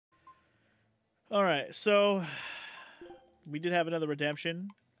All right, so we did have another redemption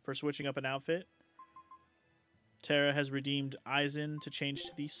for switching up an outfit. Tara has redeemed Eisen to change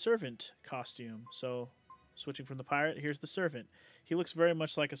to the servant costume. So, switching from the pirate, here's the servant. He looks very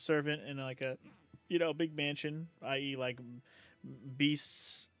much like a servant in like a, big mansion, i.e., like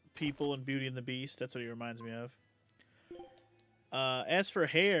beasts, people, and Beauty and the Beast. That's what he reminds me of. As for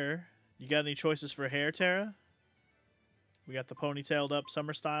hair, you got any choices for hair, Tara? We got the ponytailed up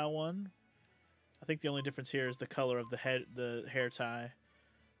summer style one. I think the only difference here is the color of the hair tie.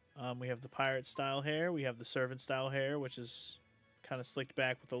 We have the pirate style hair. We have the servant style hair, which is kind of slicked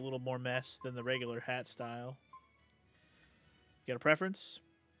back with a little more mess than the regular hat style. You got a preference?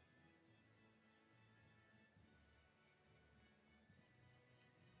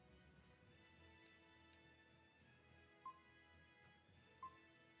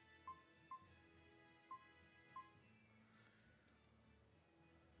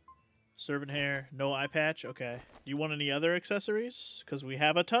 Servant hair, no eye patch. Okay. Do you want any other accessories? Because we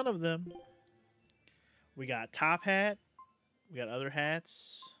have a ton of them. We got top hat. We got other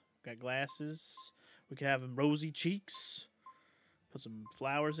hats. We got glasses. We could have him rosy cheeks. Put some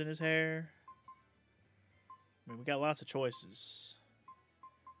flowers in his hair. I mean, we got lots of choices.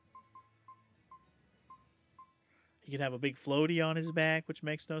 He could have a big floaty on his back, which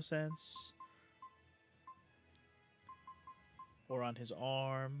makes no sense. Or on his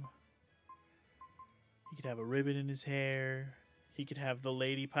arm. He could have a ribbon in his hair. He could have the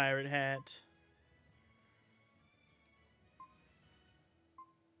lady pirate hat.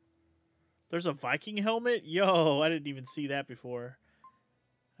 There's a Viking helmet? Yo, I didn't even see that before.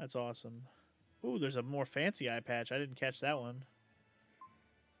 That's awesome. Ooh, there's a more fancy eye patch. I didn't catch that one.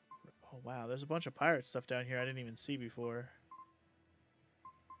 Oh, wow. There's a bunch of pirate stuff down here I didn't even see before.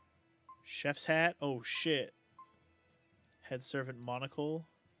 Chef's hat? Oh, shit. Head servant monocle.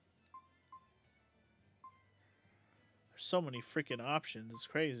 There's so many freaking options. It's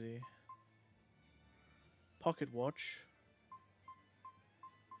crazy. Pocket watch.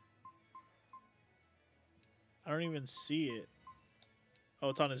 I don't even see it. Oh,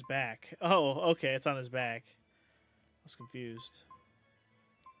 it's on his back. Oh, okay. It's on his back. I was confused.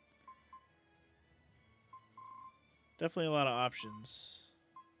 Definitely a lot of options.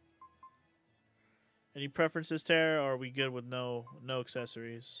 Any preferences, Tara, or are we good with no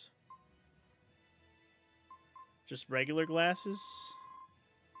accessories? Just regular glasses?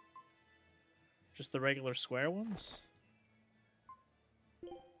 Just the regular square ones?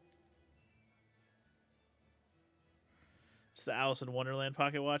 It's the Alice in Wonderland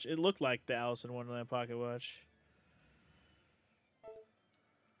pocket watch. It looked like the Alice in Wonderland pocket watch.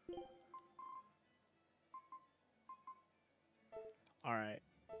 Alright.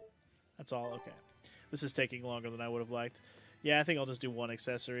 That's all. Okay. This is taking longer than I would have liked. Yeah, I think I'll just do one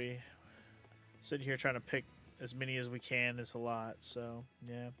accessory. Sitting here trying to pick as many as we can is a lot, so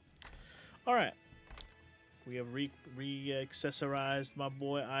yeah. Alright. We have re-accessorized my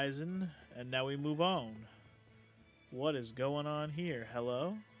boy Eisen, and now we move on. What is going on here?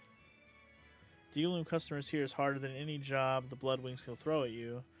 Hello? Dealing with customers here is harder than any job the Bloodwings can throw at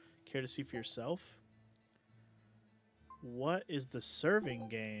you. Care to see for yourself? What is the serving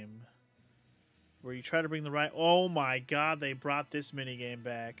game? Where you try to bring the right... Oh my god, they brought this minigame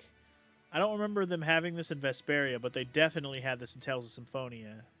back. I don't remember them having this in Vesperia, but they definitely had this in Tales of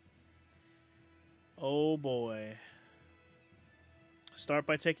Symphonia. Oh boy. Start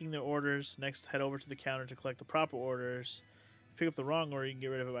by taking the orders. Next, head over to the counter to collect the proper orders. Pick up the wrong order, you can get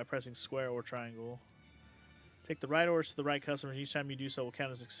rid of it by pressing square or triangle. Take the right orders to the right customers. Each time you do so will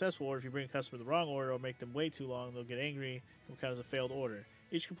count as a successful order. If you bring a customer the wrong order or make them wait too long, they'll get angry and will count as a failed order.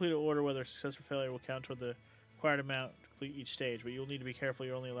 Each completed order, whether success or failure, will count toward the required amount to complete each stage, but you'll need to be careful.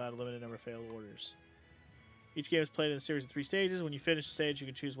 You're only allowed a limited number of failed orders. Each game is played in a series of 3 stages. When you finish a stage, you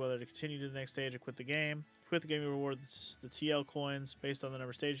can choose whether to continue to the next stage or quit the game. If you quit the game, you reward the TL coins based on the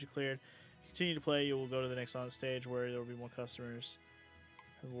number of stages you cleared. If you continue to play, you will go to the next on stage where there will be more customers.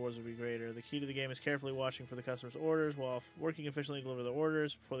 The rewards will be greater. The key to the game is carefully watching for the customer's orders while working efficiently to deliver the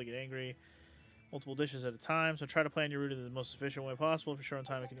orders before they get angry. Multiple dishes at a time, so try to plan your route in the most efficient way possible. If you're short on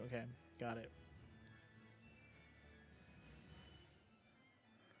time, okay, got it.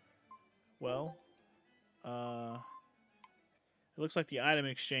 Well, it looks like the item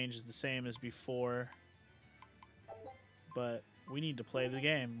exchange is the same as before, but we need to play the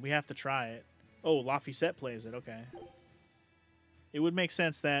game. We have to try it. Oh, Laphicet plays it. Okay. It would make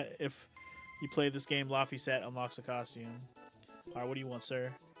sense that if you play this game, Laphicet unlocks a costume. All right, what do you want, sir?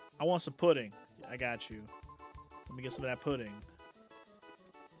 I want some pudding. I got you. Let me get some of that pudding.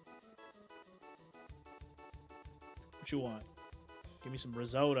 What you want? Give me some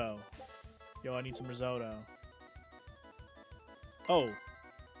risotto. Yo, I need some risotto. Oh.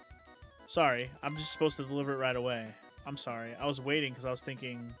 Sorry. I'm just supposed to deliver it right away. I'm sorry. I was waiting because I was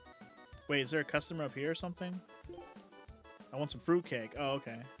thinking... Wait, is there a customer up here or something? I want some fruitcake. Oh,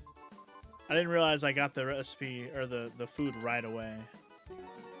 okay. I didn't realize I got the recipe or the food right away.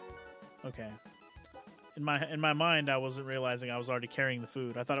 Okay. In my mind, I wasn't realizing I was already carrying the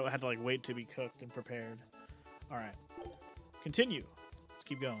food. I thought it had to like wait to be cooked and prepared. All right. Continue. Let's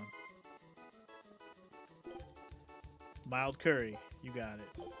keep going. Mild curry. You got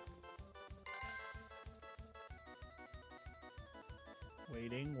it.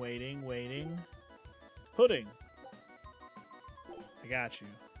 Waiting, waiting, waiting. Pudding. I got you.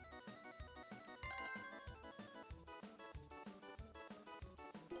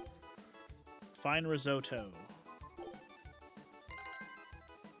 Fine risotto.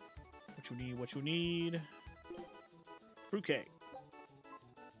 What you need, what you need. Fruitcake.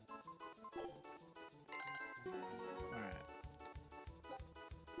 Alright.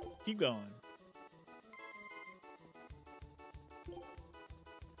 Keep going.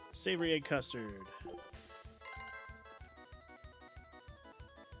 Savory egg custard.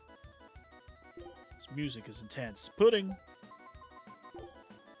 This music is intense. Pudding.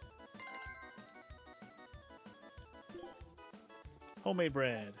 Homemade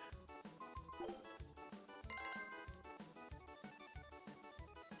bread.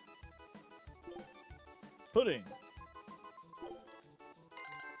 Pudding.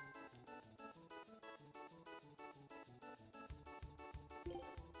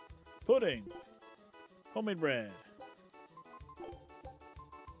 Pudding. Homemade bread.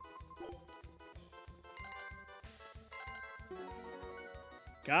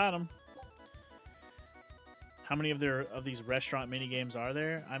 Got him. How many of these restaurant mini games are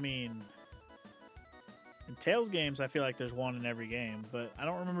there? I mean, in Tales games, I feel like there's one in every game, but I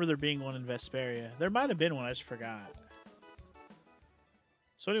don't remember there being one in Vesperia. There might have been one, I just forgot.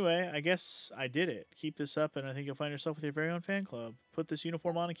 So anyway, I guess I did it. Keep this up, and I think you'll find yourself with your very own fan club. Put this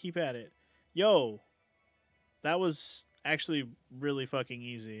uniform on and keep at it. Yo, that was actually really fucking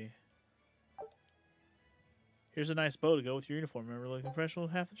easy. Here's a nice bow to go with your uniform. Remember, looking professional,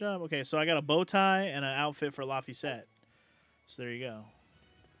 half the job. Okay, so I got a bow tie and an outfit for Laphicet. So there you go.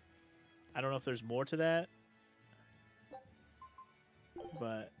 I don't know if there's more to that,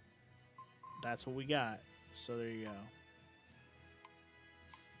 but that's what we got. So there you go.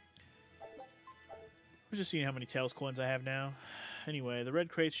 I was just seeing how many Tails coins I have now. Anyway, the red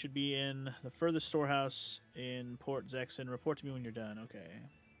crates should be in the furthest storehouse in Port Zexon. Report to me when you're done. Okay.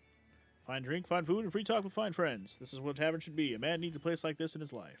 Fine drink, fine food, and free talk with fine friends. This is what a tavern should be. A man needs a place like this in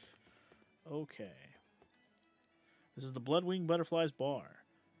his life. Okay. This is the Bloodwing Butterflies Bar.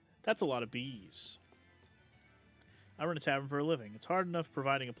 That's a lot of bees. I run a tavern for a living. It's hard enough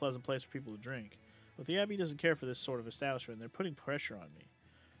providing a pleasant place for people to drink. But the Abbey doesn't care for this sort of establishment, and they're putting pressure on me.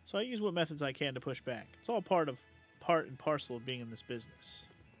 So I use what methods I can to push back. It's all part and parcel of being in this business.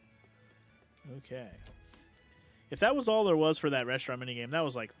 Okay. If that was all there was for that restaurant minigame, that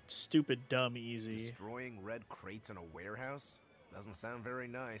was like stupid, dumb, easy. Destroying red crates in a warehouse? Doesn't sound very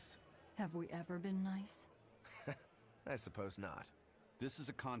nice. Have we ever been nice? I suppose not. This is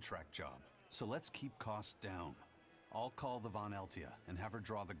a contract job, so let's keep costs down. I'll call the Von Eltia and have her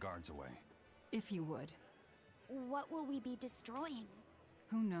draw the guards away. If you would. What will we be destroying?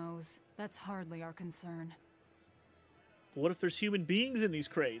 Who knows? That's hardly our concern. But what if there's human beings in these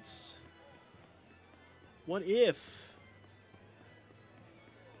crates? What if?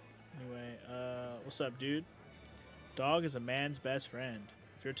 Anyway, what's up, dude? Dog is a man's best friend.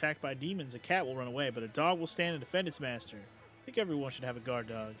 If you're attacked by demons, a cat will run away, but a dog will stand and defend its master. I think everyone should have a guard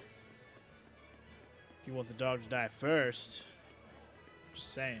dog. If you want the dog to die first.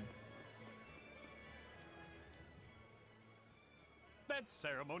 Just saying. That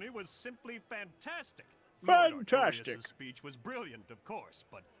ceremony was simply fantastic. Fantastic. Lord Artorius' speech was brilliant, of course,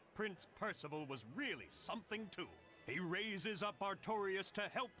 but Prince Percival was really something too. He raises up Artorius to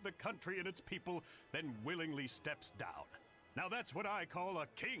help the country and its people, then willingly steps down. Now that's what I call a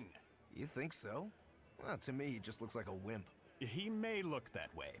king. You think so? Well, to me, he just looks like a wimp. He may look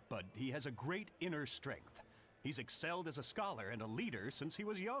that way, but he has a great inner strength. He's excelled as a scholar and a leader since he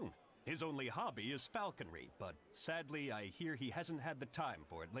was young. His only hobby is falconry, but sadly I hear he hasn't had the time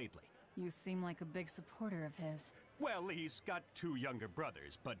for it lately. You seem like a big supporter of his. Well, he's got 2 younger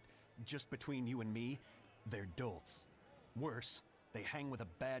brothers, but just between you and me, they're dolts. Worse, they hang with a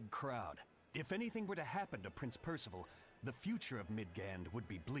bad crowd. If anything were to happen to Prince Percival, the future of Midgand would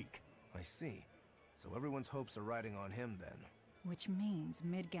be bleak. I see. So everyone's hopes are riding on him then. Which means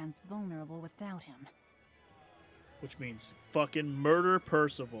Midgand's vulnerable without him. Which means fucking murder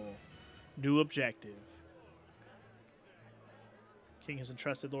Percival. New objective. King has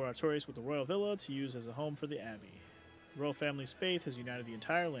entrusted Lord Artorias with the royal villa to use as a home for the abbey. The royal family's faith has united the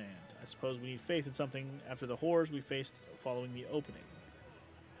entire land. I suppose we need faith in something after the horrors we faced following the opening.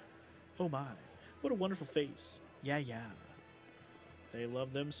 Oh my, what a wonderful face. Yeah, yeah. They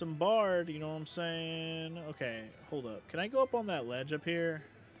love them some Bard, you know what I'm saying? Okay, hold up. Can I go up on that ledge up here?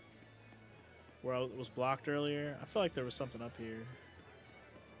 Where I was blocked earlier? I feel like there was something up here.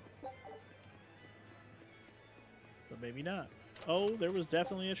 But maybe not. Oh, there was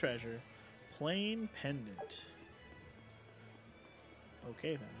definitely a treasure. Plain pendant.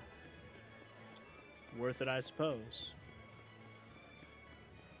 Okay then. Worth it, I suppose.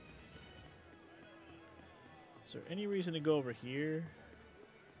 Is there any reason to go over here?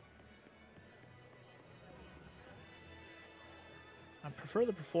 I prefer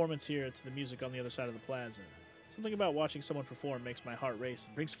the performance here to the music on the other side of the plaza. Something about watching someone perform makes my heart race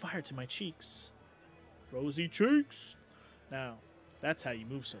and brings fire to my cheeks. Rosy cheeks! Now, that's how you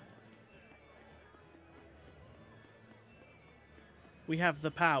move someone. We have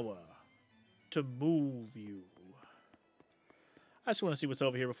the power to move you. I just want to see what's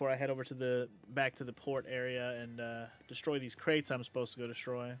over here before I head over to the back to the port area and destroy these crates I'm supposed to go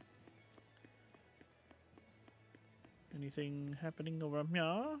destroy. Anything happening over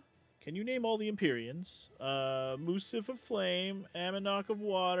here? Can you name all the Empyreans? Musif of Flame, Amonok of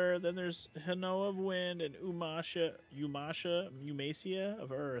Water, then there's Hano of Wind, and Umacia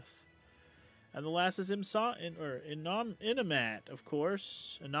of Earth. And the last is Inamat, of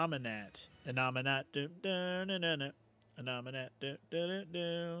course. Inaminat. Inaminat. Inaminat.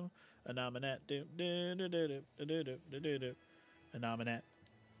 Inaminat. Inaminat.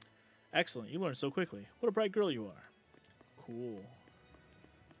 Excellent. You learned so quickly. What a bright girl you are. Cool.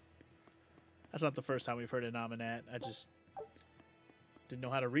 That's not the first time we've heard Inaminat. I just didn't know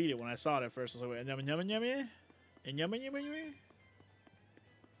how to read it when I saw it at first. I was like, Inaminat.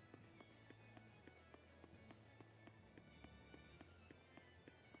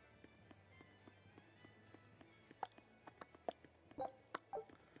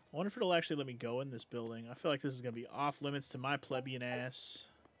 I wonder if it'll actually let me go in this building. I feel like this is going to be off limits to my plebeian ass.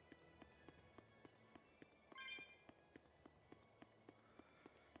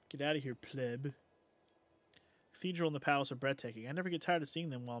 Get out of here, pleb. Cathedral and the palace are breathtaking. I never get tired of seeing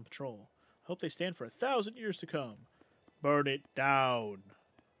them while on patrol. I hope they stand for 1,000 years to come. Burn it down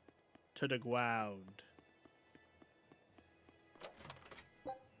to the ground.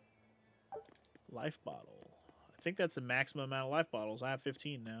 Life bottle. I think that's the maximum amount of life bottles. I have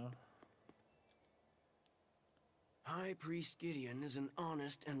 15 now. High Priest Gideon is an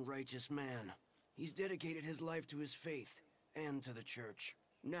honest and righteous man. He's dedicated his life to his faith and to the church.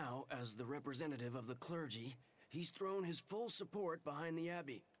 Now, as the representative of the clergy, he's thrown his full support behind the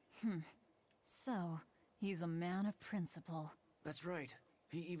abbey. So, he's a man of principle. That's right.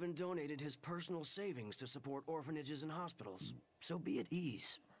 He even donated his personal savings to support orphanages and hospitals. So be at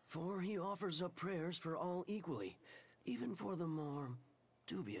ease, for he offers up prayers for all equally, even for the more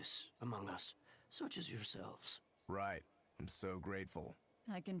dubious among us, such as yourselves. Right. I'm so grateful.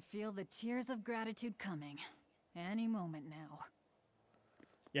 I can feel the tears of gratitude coming. Any moment now.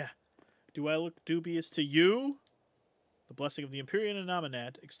 Yeah. Do I look dubious to you? The blessing of the Empyrean and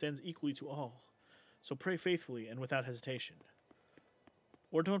Nominat extends equally to all. So pray faithfully and without hesitation.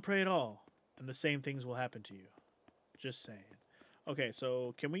 Or don't pray at all, and the same things will happen to you. Just saying. Okay,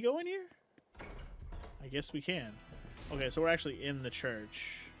 so can we go in here? I guess we can. Okay, so we're actually in the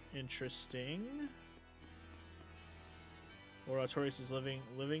church. Interesting. Lord Artorias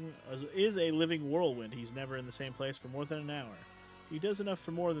is a living whirlwind. He's never in the same place for more than an hour. He does enough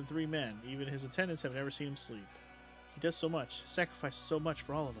for more than 3 men. Even his attendants have never seen him sleep. He does so much, sacrifices so much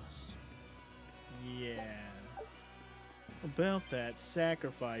for all of us. Yeah. About that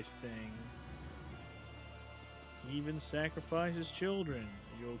sacrifice thing. He even sacrifices children.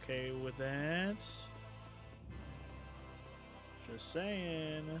 You okay with that? Just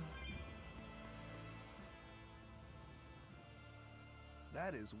saying.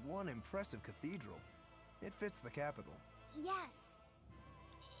 That is one impressive cathedral. It fits the capital. Yes.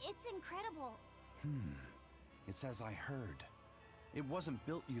 It's incredible. It's as I heard. It wasn't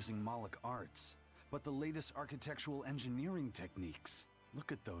built using Moloch arts, but the latest architectural engineering techniques.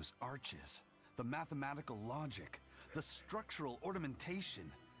 Look at those arches, the mathematical logic, the structural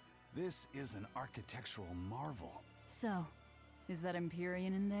ornamentation. This is an architectural marvel. So, is that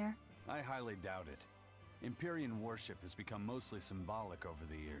Empyrean in there? I highly doubt it. Empyrean worship has become mostly symbolic over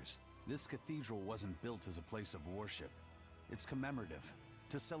the years. This cathedral wasn't built as a place of worship. It's commemorative,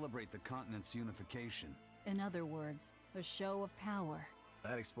 to celebrate the continent's unification. In other words, a show of power.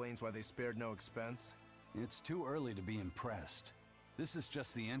 That explains why they spared no expense. It's too early to be impressed. This is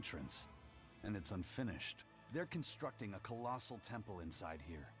just the entrance, and it's unfinished. They're constructing a colossal temple inside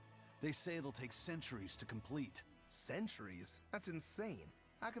here. They say it'll take centuries to complete. Centuries? That's insane.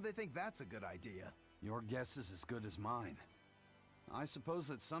 How could they think that's a good idea? Your guess is as good as mine. I suppose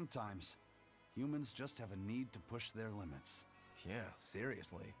that sometimes humans just have a need to push their limits. Yeah,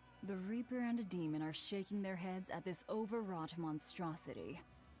 seriously. The Reaper and a demon are shaking their heads at this overwrought monstrosity.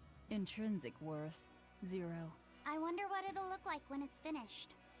 Intrinsic worth, 0. I wonder what it'll look like when it's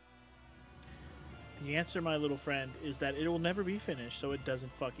finished. The answer, my little friend, is that it will never be finished, so it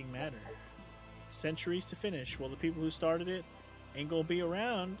doesn't fucking matter. Centuries to finish. Well, the people who started it ain't gonna be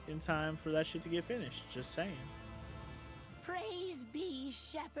around in time for that shit to get finished. Just saying. Praise be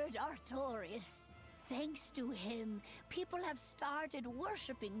Shepherd Artorius. Thanks to him, people have started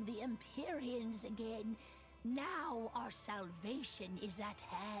worshipping the Empyreans again. Now our salvation is at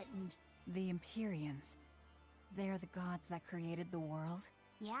hand. The Empyreans. They're the gods that created the world?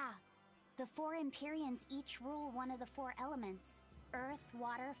 Yeah. The 4 Empyreans each rule one of the 4 elements: earth,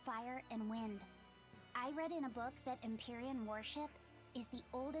 water, fire, and wind. I read in a book that Empyrean worship is the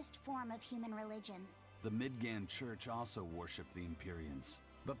oldest form of human religion. The Midgand Church also worshipped the Empyreans.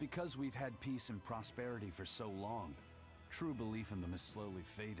 But because we've had peace and prosperity for so long, true belief in them has slowly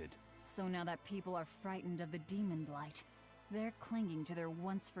faded. So now that people are frightened of the demon blight, they're clinging to their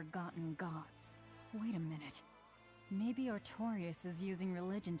once-forgotten gods. Wait a minute. Maybe Artorius is using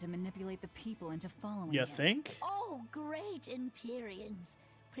religion to manipulate the people into following You him. think? Oh, great Empyreans.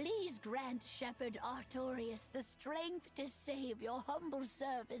 Please grant Shepherd Artorius the strength to save your humble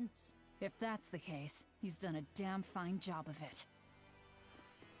servants. If that's the case, he's done a damn fine job of it.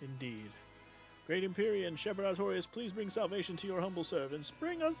 Indeed. Great Empyrean, Shepherd Artorius, please bring salvation to your humble servants.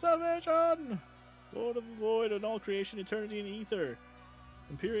 Bring us salvation! Lord of the void and all creation, eternity, and ether.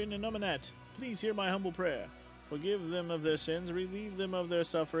 Empyrean and Numinat, please hear my humble prayer. Forgive them of their sins, relieve them of their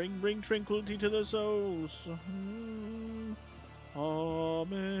suffering, bring tranquility to their souls.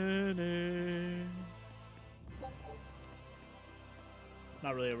 Amen.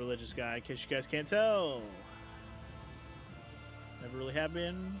 Not really a religious guy, in case you guys can't tell. Never really have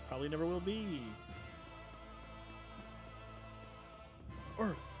been, probably never will be.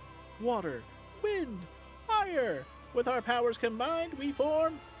 Earth, water, wind, fire. With our powers combined, we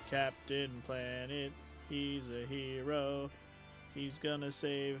form Captain Planet. He's a hero. He's gonna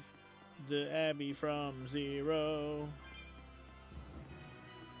save the Abbey from zero.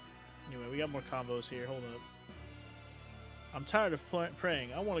 Anyway, we got more combos here. Hold up. I'm tired of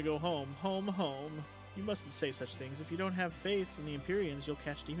praying. I want to go home. Home, home. You mustn't say such things. If you don't have faith in the Empyreans, you'll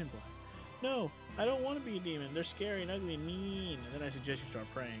catch demon blight. No, I don't want to be a demon. They're scary and ugly and mean. And then I suggest you start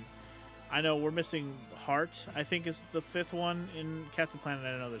praying. I know we're missing Heart, I think is the 5th one in Captain Planet.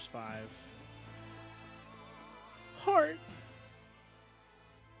 I know there's 5. Heart.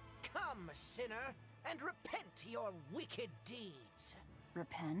 Come, sinner, and repent your wicked deeds.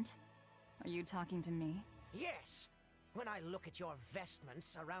 Repent? Are you talking to me? Yes. When I look at your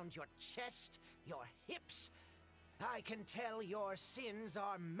vestments around your chest, your hips, I can tell your sins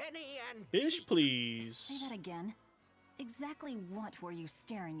are many and Bish, deep. please. Say that again. Exactly what were you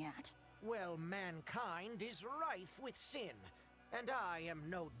staring at? Well, mankind is rife with sin, and I am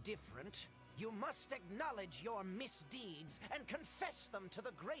no different. You must acknowledge your misdeeds and confess them to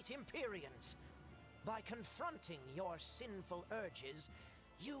the great Empyreans. By confronting your sinful urges,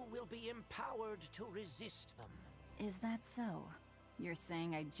 you will be empowered to resist them. Is that so? You're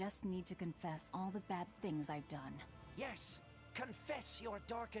saying I just need to confess all the bad things I've done? Yes, confess your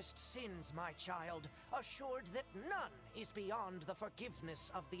darkest sins, my child, assured that none is beyond the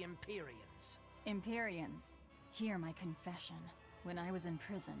forgiveness of the Empyreans. Empyreans, hear my confession. When I was in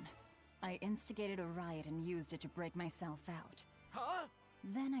prison, I instigated a riot and used it to break myself out. Huh?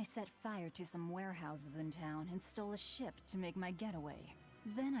 Then I set fire to some warehouses in town and stole a ship to make my getaway.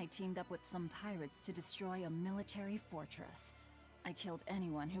 Then I teamed up with some pirates to destroy a military fortress. I killed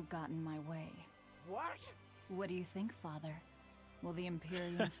anyone who got in my way. What? What do you think, Father? Will the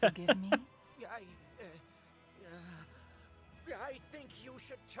Empyreans forgive me? I think you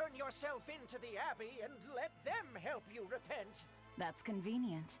should turn yourself into the Abbey and let them help you repent. That's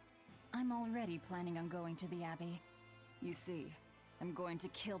convenient. I'm already planning on going to the Abbey. You see, I'm going to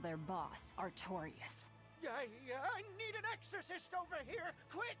kill their boss, Artorius. I need an exorcist over here!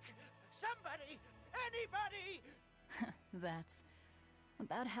 Quick! Somebody! Anybody! That's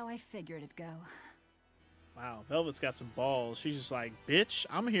about how I figured it'd go. Wow, Velvet's got some balls. She's just like, bitch,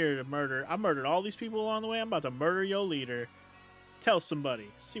 I'm here to murder. I murdered all these people along the way. I'm about to murder your leader. Tell somebody.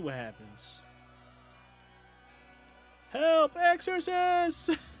 See what happens. Help,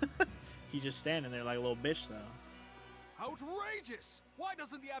 exorcist! He's just standing there like a little bitch, though. Outrageous! Why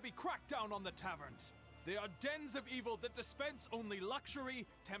doesn't the Abbey crack down on the taverns? They are dens of evil that dispense only luxury,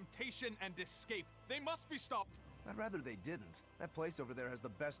 temptation, and escape. They must be stopped. I'd rather they didn't. That place over there has the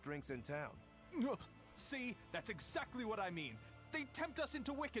best drinks in town. See, that's exactly what I mean. They tempt us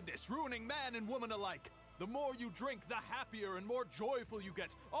into wickedness, ruining man and woman alike. The more you drink, the happier and more joyful you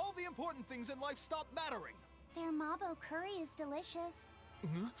get. All the important things in life stop mattering. Their mabo curry is delicious.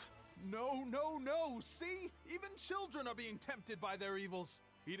 No, no, no! See? Even children are being tempted by their evils.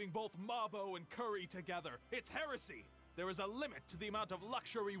 Eating both mabo and curry together. It's heresy. There is a limit to the amount of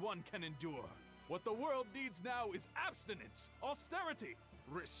luxury one can endure. What the world needs now is abstinence, austerity,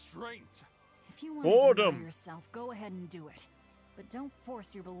 restraint. If you want to deny Boredom. yourself, go ahead and do it. But don't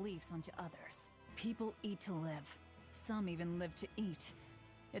force your beliefs onto others. People eat to live. Some even live to eat.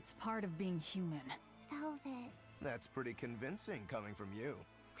 It's part of being human. Velvet. That's pretty convincing coming from you.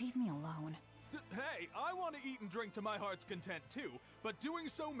 Leave me alone. Hey, I want to eat and drink to my heart's content too, but doing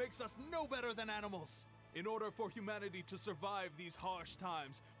so makes us no better than animals. In order for humanity to survive these harsh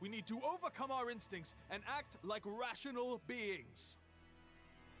times, we need to overcome our instincts and act like rational beings.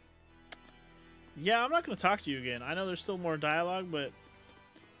 Yeah, I'm not going to talk to you again. I know there's still more dialogue, but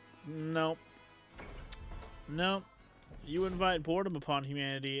no. No. You invite boredom upon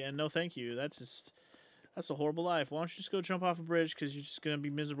humanity, and no thank you. That's a horrible life. Why don't you just go jump off a bridge, because you're just going to be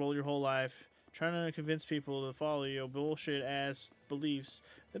miserable your whole life, trying to convince people to follow your bullshit-ass beliefs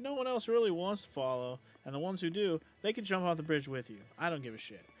that no one else really wants to follow, and the ones who do, they can jump off the bridge with you. I don't give a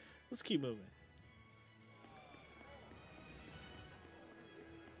shit. Let's keep moving.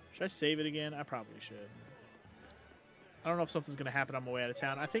 Should I save it again? I probably should. I don't know if something's going to happen on my way out of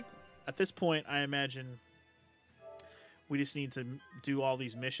town. I think at this point, I imagine we just need to do all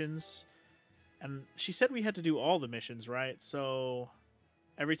these missions. And she said we had to do all the missions, right? So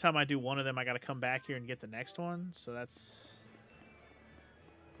every time I do one of them, I got to come back here and get the next one. So that's...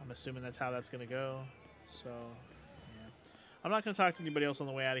 I'm assuming that's how that's going to go. So, yeah. I'm not going to talk to anybody else on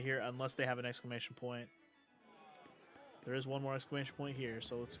the way out of here unless they have an exclamation point. There is one more exclamation point here,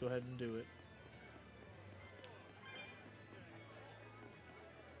 so let's go ahead and do it.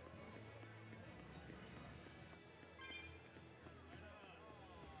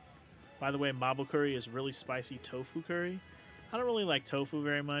 By the way, mabo curry is really spicy tofu curry. I don't really like tofu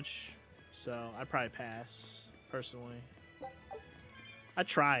very much, so I'd probably pass, personally. I'd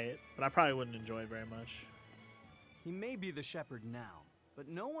try it, but I probably wouldn't enjoy it very much. He may be the shepherd now, but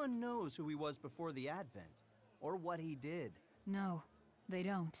no one knows who he was before the Advent, or what he did. No, they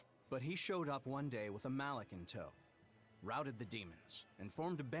don't. But he showed up one day with a mallet in tow, routed the demons, and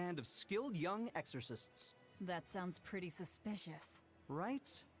formed a band of skilled young exorcists. That sounds pretty suspicious. Right?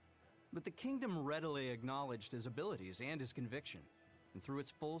 But the kingdom readily acknowledged his abilities and his conviction, and threw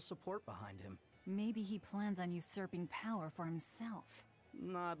its full support behind him. Maybe he plans on usurping power for himself.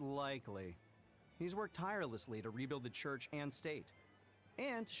 Not likely. He's worked tirelessly to rebuild the church and state,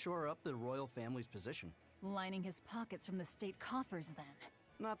 and to shore up the royal family's position. Lining his pockets from the state coffers, then.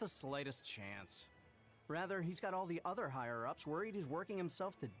 Not the slightest chance. Rather, he's got all the other higher-ups worried he's working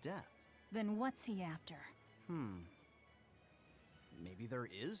himself to death. Then what's he after? Maybe there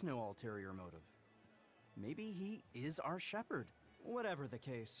is no ulterior motive. Maybe he is our shepherd. Whatever the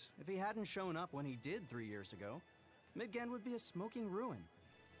case, if he hadn't shown up when he did 3 years ago, Midgand would be a smoking ruin.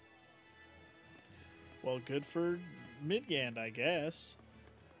 Well, good for Midgand, I guess.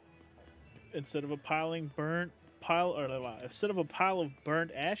 Instead of a pile of burnt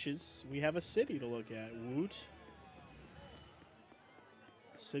ashes, we have a city to look at. Woot.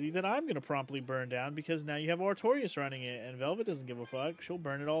 City that I'm going to promptly burn down because now you have Artorias running it, and Velvet doesn't give a fuck. She'll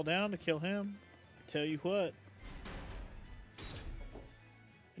burn it all down to kill him. I tell you what.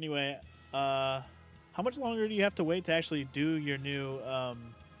 Anyway, how much longer do you have to wait to actually do your new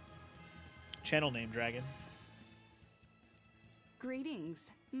channel name, Dragon?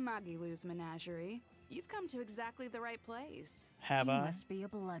 Greetings, Magilou's Menagerie. You've come to exactly the right place. Have He I? must be a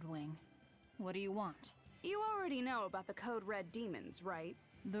Bloodwing. What do you want? You already know about the Code Red demons, right?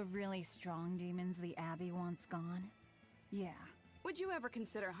 The really strong demons the Abbey wants gone? Yeah. Would you ever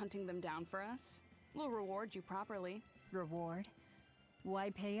consider hunting them down for us? We'll reward you properly. Reward?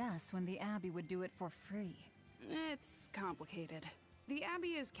 Why pay us when the Abbey would do it for free? It's complicated. The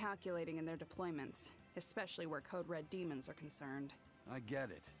Abbey is calculating in their deployments, especially where Code Red demons are concerned. I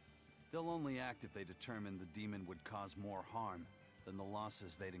get it. They'll only act if they determine the demon would cause more harm than the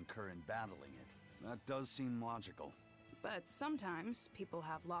losses they'd incur in battling it. That does seem logical. But sometimes people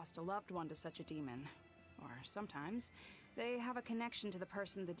have lost a loved one to such a demon. Or sometimes they have a connection to the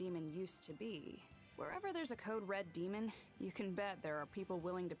person the demon used to be. Wherever there's a code red demon, you can bet there are people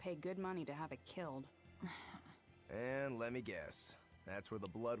willing to pay good money to have it killed. And let me guess, that's where the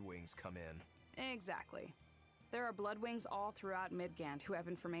Bloodwings come in. Exactly. There are Bloodwings all throughout Midgand who have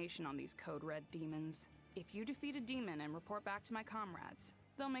information on these code red demons. If you defeat a demon and report back to my comrades,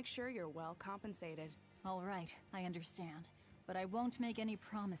 they'll make sure you're well compensated. All right, I understand. But I won't make any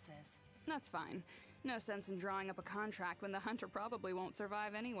promises. That's fine. No sense in drawing up a contract when the hunter probably won't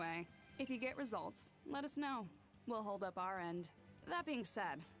survive anyway. If you get results, let us know. We'll hold up our end. That being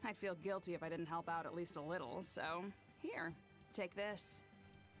said, I'd feel guilty if I didn't help out at least a little, so here, take this.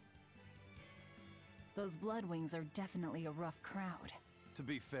 Those Bloodwings are definitely a rough crowd. To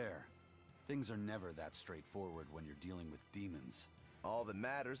be fair, things are never that straightforward when you're dealing with demons. All that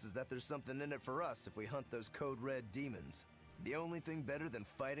matters is that there's something in it for us if we hunt those code red demons. The only thing better than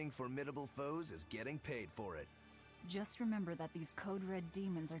fighting formidable foes is getting paid for it. Just remember that these code red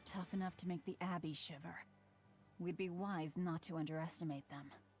demons are tough enough to make the Abbey shiver. We'd be wise not to underestimate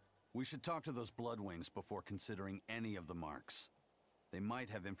them. We should talk to those Bloodwings before considering any of the marks. They might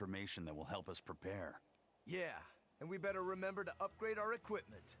have information that will help us prepare. Yeah, and we better remember to upgrade our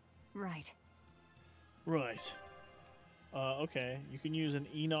equipment. Right. Right. Okay, you can use an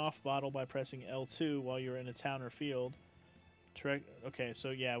Enoff bottle by pressing L2 while you're in a town or field. Okay, so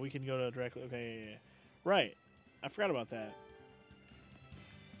yeah, we can go to directly. Okay, yeah. Right. I forgot about that.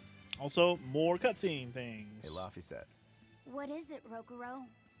 Also, more cutscene things. Hey, Laphicet. What is it, Rokuro?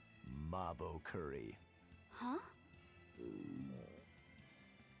 Mabo curry. Huh?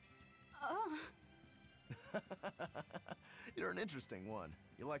 You're an interesting one.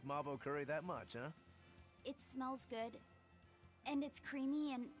 You like Mabo curry that much, huh? It smells good. And it's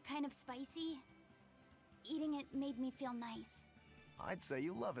creamy and kind of spicy. Eating it made me feel nice. I'd say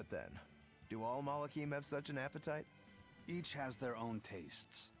you love it then. Do all Malakim have such an appetite? Each has their own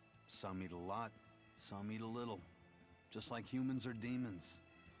tastes. Some eat a lot, some eat a little. Just like humans or demons.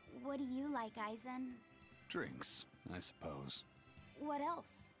 What do you like, Aizen? Drinks, I suppose. What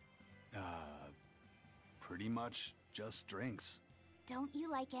else? Pretty much just drinks. Don't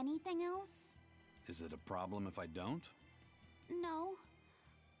you like anything else? Is it a problem if I don't? No.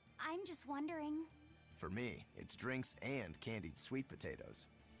 I'm just wondering. For me, it's drinks and candied sweet potatoes.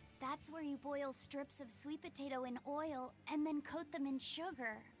 That's where you boil strips of sweet potato in oil and then coat them in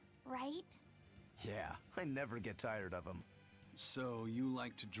sugar, right? Yeah, I never get tired of them. So you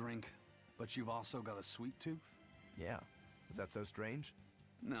like to drink, but you've also got a sweet tooth? Yeah. Is that so strange?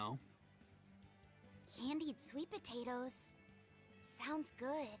 No. Candied sweet potatoes. Sounds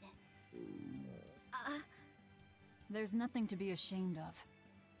good. There's nothing to be ashamed of.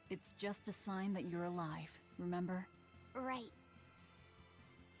 It's just a sign that you're alive, remember? Right.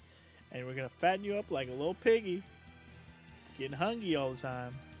 And we're gonna fatten you up like a little piggy. Getting hungry all the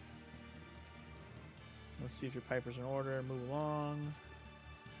time. Let's see if your Piper's in order. Move along.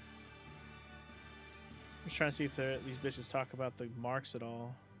 I'm just trying to see if these bitches talk about the marks at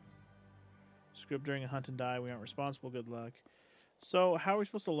all. Script during a hunt and die. We aren't responsible. Good luck. So, how are we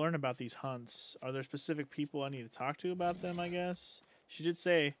supposed to learn about these hunts? Are there specific people I need to talk to about them, I guess? She did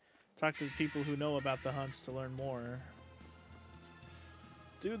say, talk to the people who know about the hunts to learn more.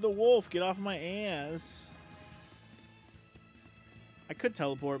 Dude, the wolf, get off my ass. I could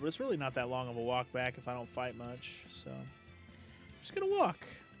teleport, but it's really not that long of a walk back if I don't fight much. So, I'm just gonna walk.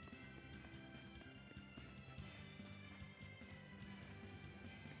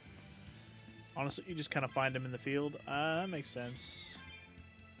 Honestly, you just kind of find them in the field. That makes sense.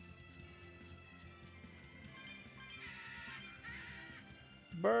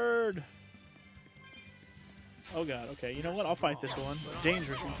 Bird! Oh god, okay. You know what? I'll fight this one.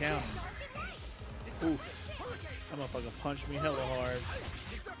 Dangerous encounter. Ooh. That motherfucker punched me hella hard.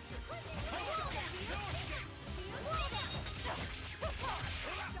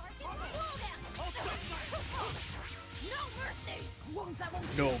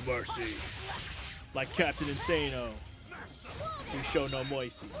 No mercy. Like Captain Insano. We show no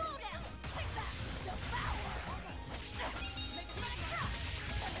mercy.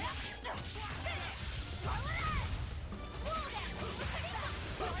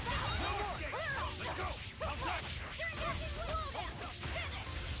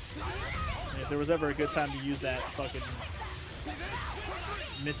 If there was ever a good time to use that fucking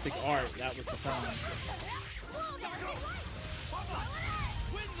mystic art, that was the time.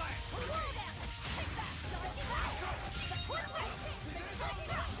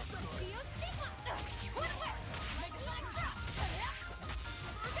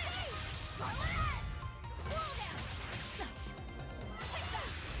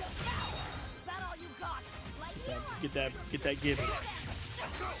 Get that gibby.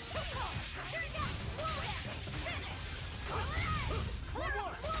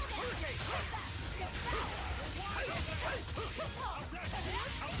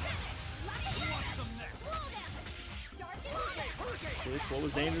 What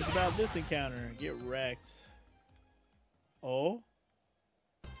was dangerous about this encounter? Get wrecked. Oh?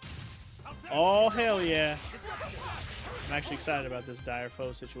 Oh, hell yeah. I'm actually excited about this dire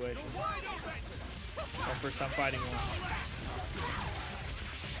foe situation. Our first time fighting one.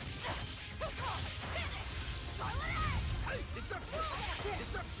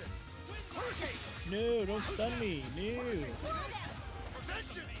 No, don't stun me. No.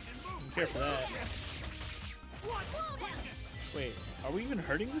 Don't care for that. Wait, are we even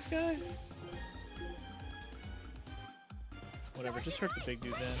hurting this guy? Whatever, just hurt the big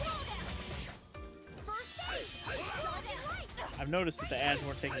dude then. I've noticed that the ads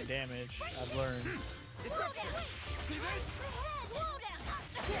weren't taking damage. I've learned.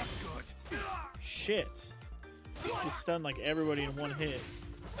 Shit. Just stunned like everybody in one hit.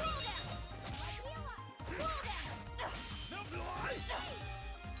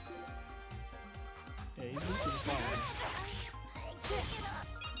 Yeah, he's moving far.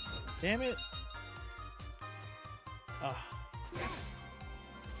 Damn it. Ah.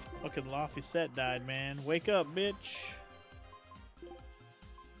 Fucking Lofty Set died, man. Wake up, bitch.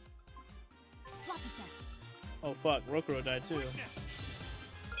 Oh fuck, Rokuro died too.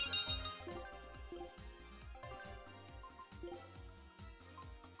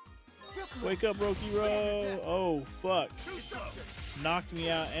 Wake up, Rokiro! Oh fuck. Knocked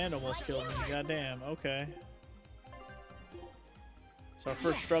me out and almost killed me. Goddamn, okay. It's our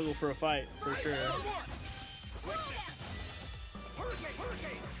first struggle for a fight, for sure.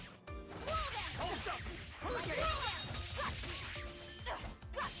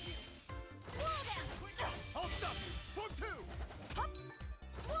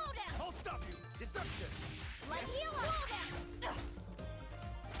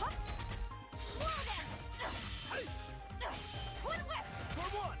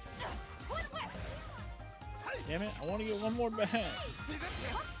 Damn it, I want to get one more back.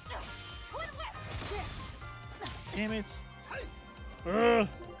 Damn it. Ugh.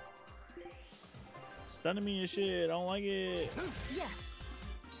 Stunning me and shit. I don't like it.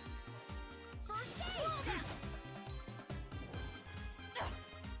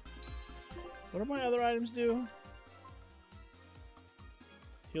 What do my other items do?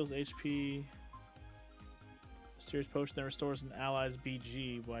 Heals HP. Mysterious potion that restores an ally's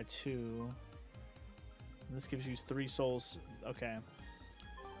BG by 2. And this gives you 3 souls. Okay.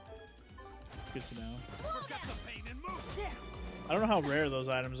 Good to know. I don't know how rare those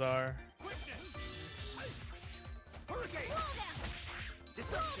items are.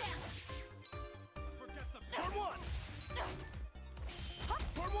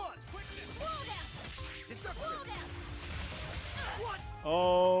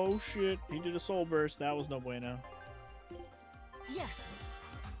 Oh shit, he did a soul burst. That was no bueno. Yes.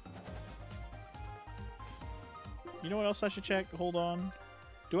 You know what else I should check? Hold on.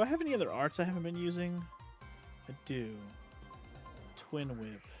 Do I have any other arts I haven't been using? I do. Twin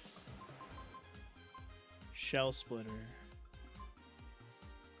Whip. Shell Splitter.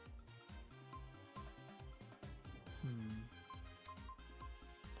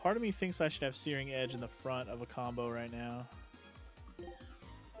 Part of me thinks I should have Searing Edge in the front of a combo right now.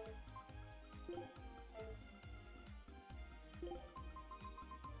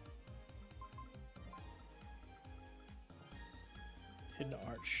 Hidden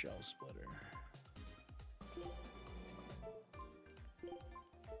Art Shell Splitter.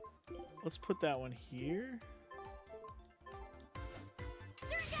 Let's put that one here.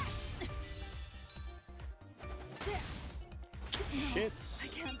 Shit. I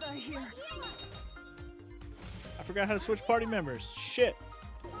can't die here. I forgot how to switch party members. Shit.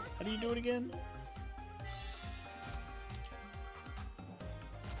 How do you do it again?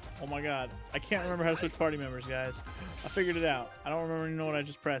 Oh my god. I can't remember how to switch party members, guys. I figured it out. I don't remember what I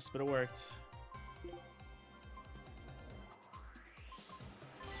just pressed, but it worked.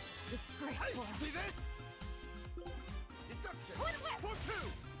 Disgraceful. See this? Deception. For 2.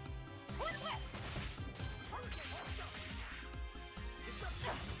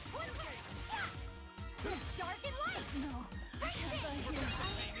 Dark and light. No, I can't die here.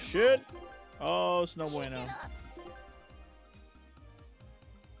 Shit. Oh, it's no bueno.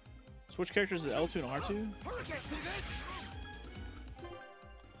 Switch characters to L2 and R2?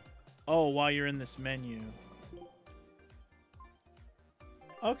 Oh, while you're in this menu.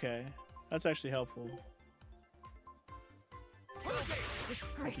 Okay. That's actually helpful.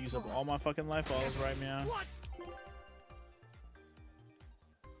 I have to use up all my fucking life balls right now.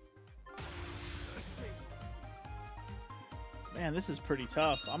 Man, this is pretty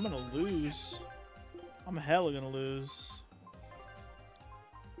tough. I'm gonna lose. I'm hella gonna lose.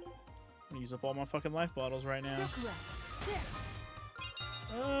 I'm gonna use up all my fucking life bottles right now.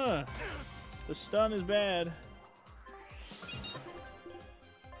 The stun is bad.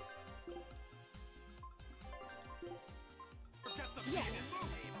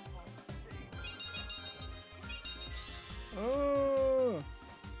 Oh!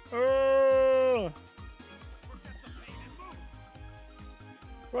 Oh!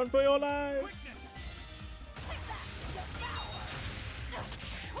 Run for your life!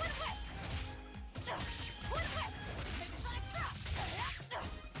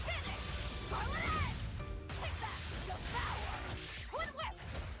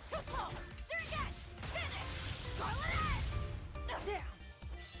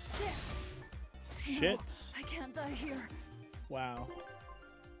 Shit. I can't die here. Wow.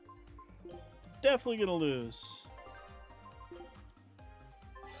 Definitely gonna lose.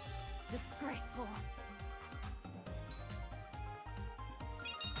 Disgraceful.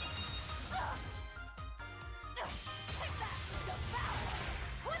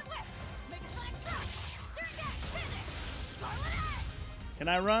 Can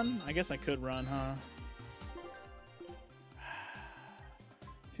I run? I guess I could run, huh?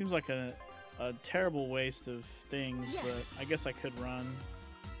 Seems like a terrible waste of things, but I guess I could run.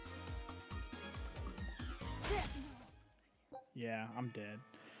 Yeah, I'm dead.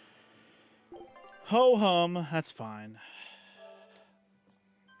 Ho hum, that's fine.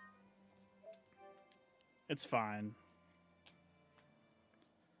 It's fine.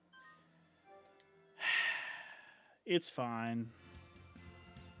 It's fine.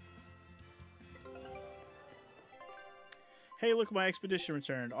 Hey, look, my expedition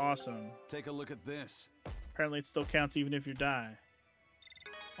returned. Awesome. Take a look at this. Apparently it still counts even if you die.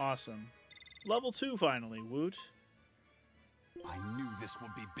 Awesome. Level 2 finally, woot. I knew this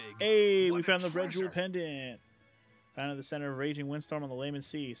would be big. Hey, What we a found the red treasure. jewel pendant. Found at the center of a raging windstorm on the Lehman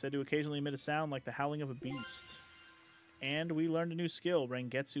Sea. Said to occasionally emit a sound like the howling of a beast. And we learned a new skill,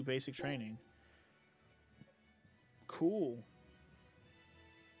 Rengetsu basic training. Cool.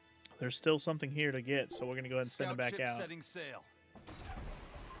 There's still something here to get, so we're going to go ahead and send it back Scout ship out. setting sail.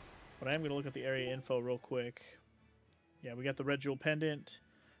 But I am going to look at the area info real quick. Yeah, we got the red jewel pendant.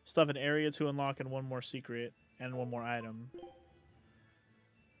 Still have an area to unlock and one more secret and one more item.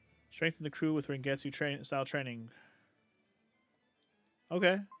 Strengthen the crew with Rengetsu style training.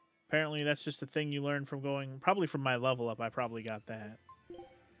 Okay. Apparently that's just a thing you learn from going, probably from my level up. I probably got that. And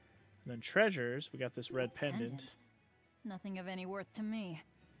then treasures. We got this red pendant. Nothing of any worth to me.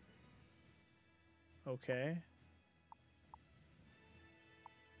 Okay.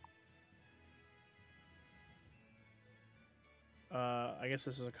 I guess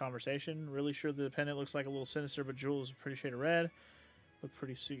this is a conversation. Really sure the pendant looks like a little sinister, but jewel is a pretty shade of red. Would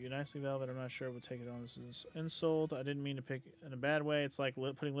pretty suit you nicely, Velvet. I'm not sure I would take it on as an insult. I didn't mean to pick in a bad way. It's like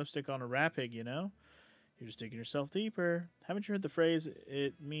putting lipstick on a rapig, you know? You're just digging yourself deeper. Haven't you heard the phrase,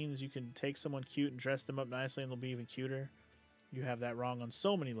 it means you can take someone cute and dress them up nicely and they'll be even cuter? You have that wrong on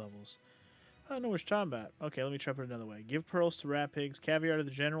so many levels. I don't know what you're talking about. Okay, let me try it another way. Give pearls to rat pigs, caviar to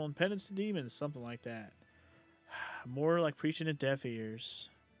the general, and pendants to demons. Something like that. More like preaching to deaf ears.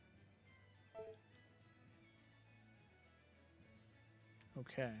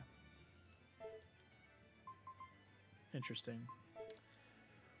 Okay. Interesting.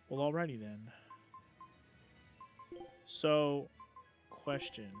 Well, alrighty then. So,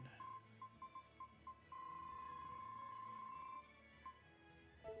 question.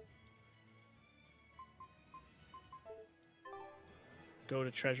 Go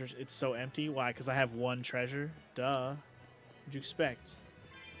to treasures. It's so empty. Why? Because I have one treasure? Duh. What'd you expect?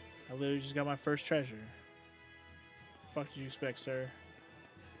 I literally just got my first treasure. Fuck did you expect, sir?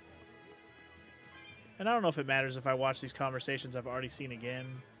 And I don't know if it matters if I watch these conversations I've already seen again.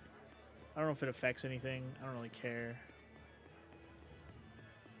 I don't know if it affects anything. I don't really care.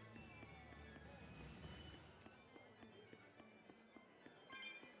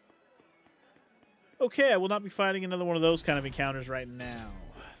 Okay, I will not be fighting another one of those kind of encounters right now.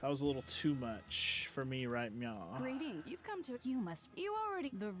 That was a little too much for me right now. Greeting. You've come to... You must... You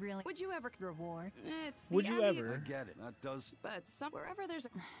already... The really... Would you ever... Reward? It's the Would you Abbey- ever? I get it. That does. But wherever there's a...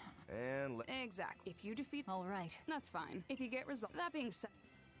 And Exactly. If you defeat... All right. That's fine. If you get results... That being said...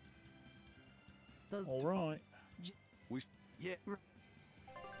 Those... All right. Yeah.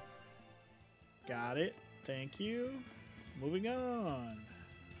 Got it. Thank you. Moving on.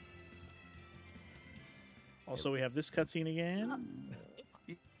 Also, we have this cutscene again.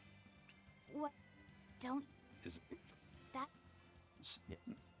 What? Don't. Is That.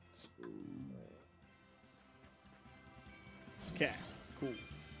 Okay, cool.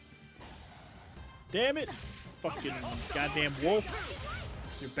 Damn it! Fucking goddamn wolf.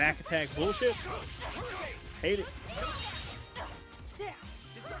 Your back attack bullshit. Hate it.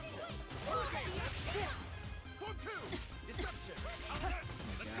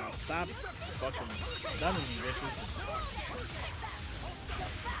 Stop fucking stunning me, bitches.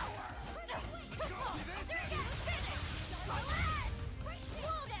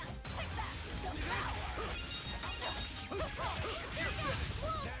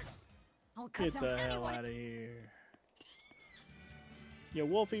 I'll cut Get down the hell anyone. out of here. You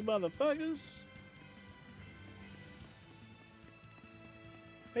wolfy motherfuckers.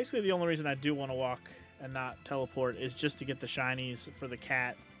 Basically, the only reason I do want to walk and not teleport is just to get the shinies for the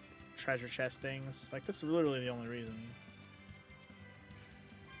cat treasure chest things. Like, that's literally the only reason.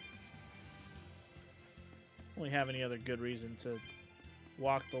 Don't really have any other good reason to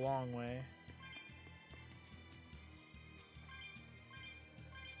walk the long way.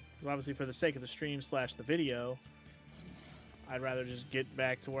 Obviously, for the sake of the stream / the video, I'd rather just get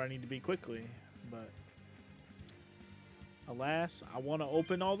back to where I need to be quickly. But alas, I want to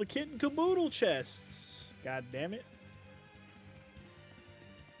open all the kit and caboodle chests. God damn it.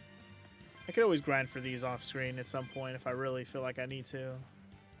 I could always grind for these off screen at some point if I really feel like I need to.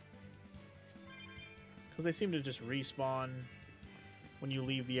 Because they seem to just respawn when you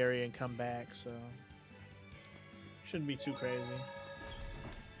leave the area and come back, so shouldn't be too crazy.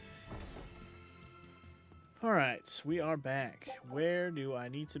 Alright, we are back. Where do I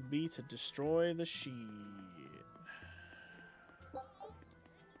need to be to destroy the shit?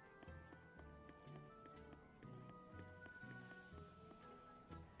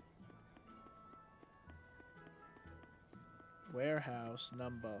 Warehouse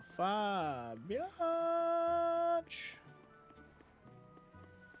number 5, bitch! I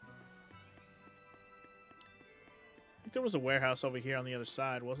think there was a warehouse over here on the other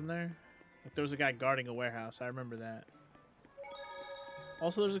side, wasn't there? Like, there was a guy guarding a warehouse. I remember that.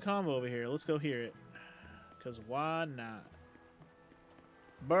 Also, there's a combo over here. Let's go hear it. Because why not?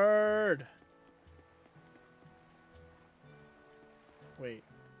 Bird! Wait.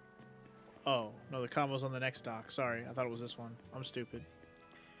 Oh, no, the combo's on the next dock. Sorry, I thought it was this one. I'm stupid.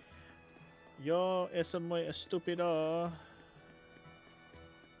 Yo, esa muy estúpido.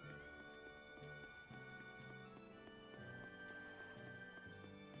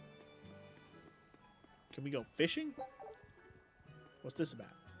 Can we go fishing? What's this about?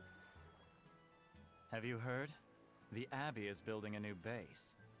 Have you heard? The Abbey is building a new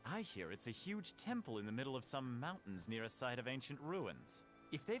base. I hear it's a huge temple in the middle of some mountains near a site of ancient ruins.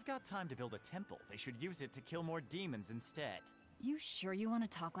 If they've got time to build a temple, they should use it to kill more demons instead. You sure you want to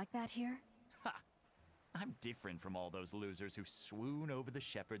talk like that here? Ha! I'm different from all those losers who swoon over the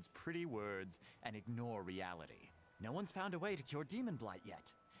shepherd's pretty words and ignore reality. No one's found a way to cure demon blight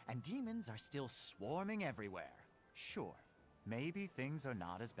yet, and demons are still swarming everywhere. Sure, maybe things are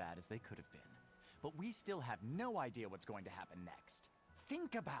not as bad as they could have been, but we still have no idea what's going to happen next.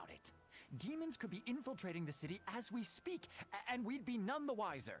 Think about it. Demons could be infiltrating the city as we speak, and we'd be none the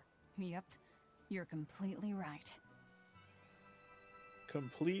wiser. Yep, you're completely right.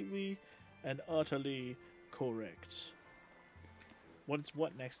 Completely and utterly correct. What's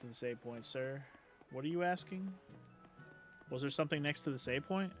what next to the save point, sir? What are you asking? Was there something next to the save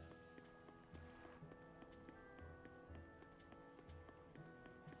point?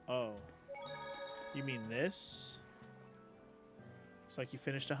 Oh. You mean this? It's like you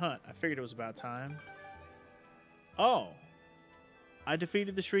finished a hunt. I figured it was about time. Oh. I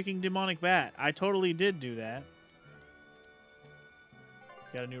defeated the shrieking demonic bat. I totally did do that.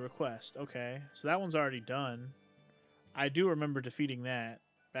 Got a new request. Okay. So that one's already done. I do remember defeating that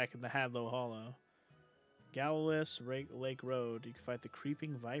back in the Hadlow Hollow. Galilus Lake Road. You can fight the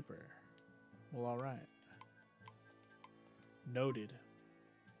Creeping Viper. Well, alright. Noted.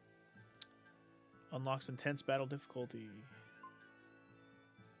 Unlocks intense battle difficulty.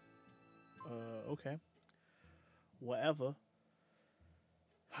 Okay. Whatever.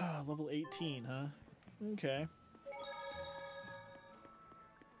 Level 18, huh? Okay.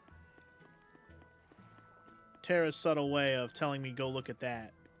 Terra's subtle way of telling me go look at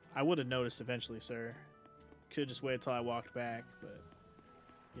that. I would have noticed eventually, sir. Could have just waited till I walked back, but,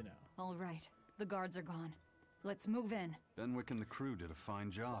 you know. All right, the guards are gone. Let's move in. Benwick and the crew did a fine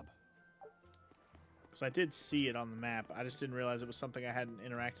job. Because I did see it on the map. I just didn't realize it was something I hadn't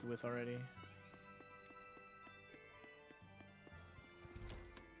interacted with already.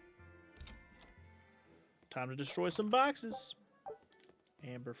 Time to destroy some boxes.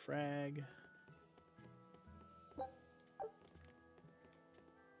 Amber frag.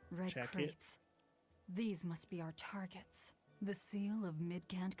 Red Check crates. These must be our targets. The seal of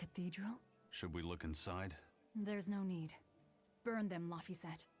Midgand Cathedral? Should we look inside? There's no need. Burn them,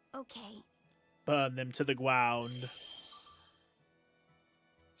 Laphicet. Okay. Burn them to the ground.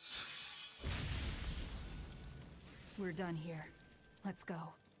 We're done here. Let's go.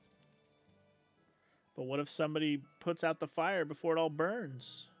 But what if somebody puts out the fire before it all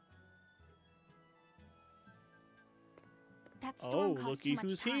burns? That storm Oh, caused looky too much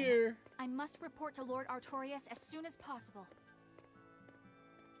who's time. here. I must report to Lord Artorias as soon as possible.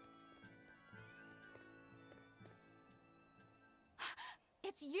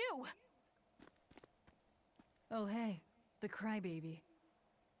 It's you! Oh, hey. The crybaby.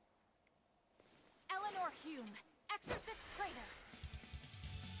 Eleanor Hume, Exorcist Praetor.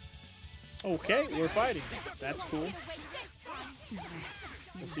 Okay, we're fighting. That's cool.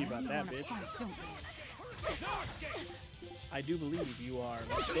 We'll see about that, bitch. I do believe you are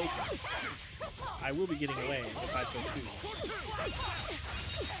mistaken. I will be getting away if I so choose.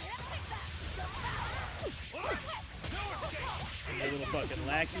 And your little fucking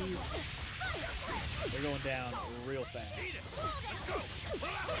lackeys, they're going down real fast.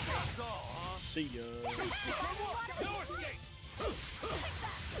 See ya.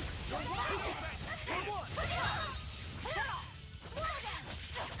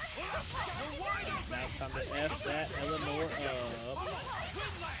 Now it's time to F that Eleanor up.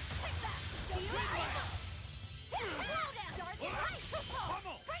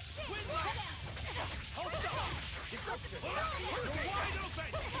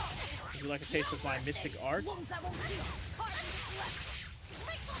 Would you like a taste of my mystic art?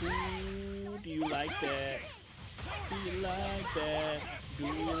 Ooh, do you like that? Do you like that? Do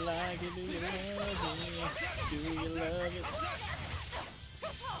you like it? Do you love it? Do you love it?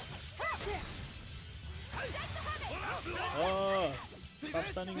 Oh, stop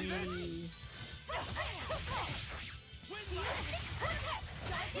stunning me.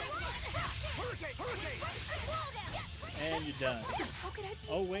 And you're done.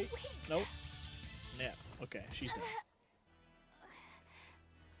 Oh, wait. Nope. Yeah, okay, she's done.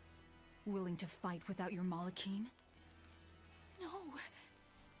 Willing to fight without your Malachine? No.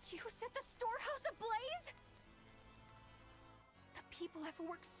 You set the storehouse ablaze? The people have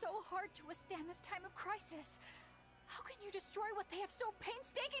worked so hard to withstand this time of crisis. How can you destroy what they have so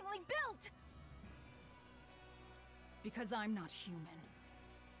painstakingly built? Because I'm not human.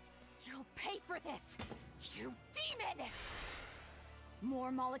 You'll pay for this, you demon!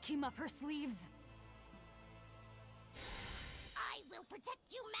 More Malachim up her sleeves. I will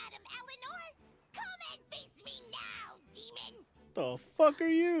protect you, Madam Eleanor! Come and face me now, demon! The fuck are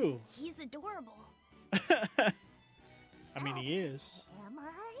you? He's adorable. I mean, he is. Am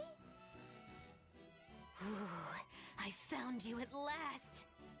I? Ooh, I found you at last.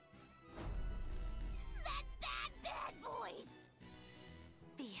 That bad voice!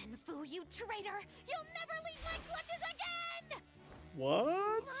 Bienfu, you traitor! You'll never leave my clutches again!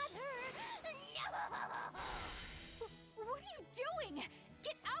 What? No! What are you doing?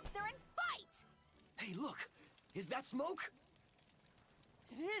 Get out there and fight! Hey, look! Is that smoke?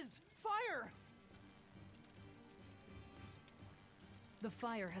 It is! Fire! The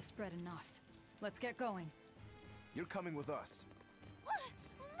fire has spread enough. Let's get going. You're coming with us.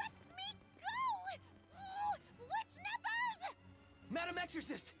 Let me go! Witch nippers! Madam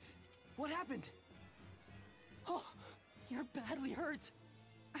Exorcist! What happened? Oh, you're badly hurt.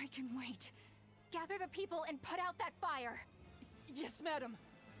 I can wait. Gather the people and put out that fire. Yes, madam.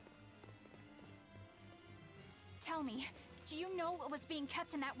 Tell me, do you know what was being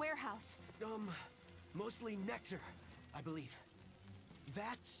kept in that warehouse? Mostly nectar, I believe.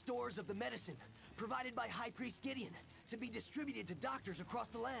 Vast stores of the medicine, provided by High Priest Gideon, to be distributed to doctors across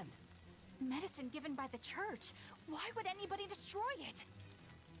the land. Medicine given by the church. Why would anybody destroy it?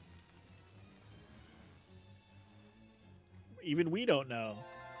 Even we don't know.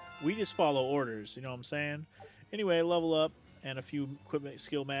 We just follow orders, you know what I'm saying? Anyway, level up and a few equipment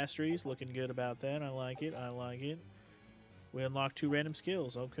skill masteries. Looking good about that. I like it. I like it. We unlocked 2 random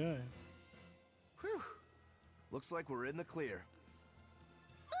skills. Okay. Whew. Looks like we're in the clear.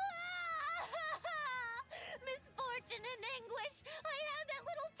 Misfortune and anguish! I had that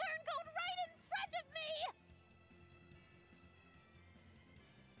little turncoat right in front of me!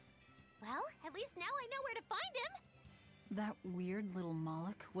 Well, at least now I know where to find him. That weird little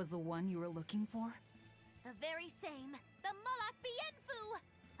Moloch was the one you were looking for? The very same. The Moloch Bienfu!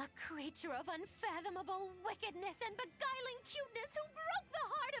 A creature of unfathomable wickedness and beguiling cuteness who broke the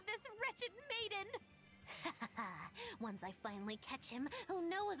heart of this wretched maiden! Once I finally catch him, who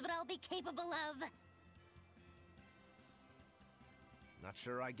knows what I'll be capable of? Not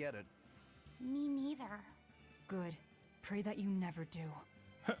sure I get it. Me neither. Good. Pray that you never do.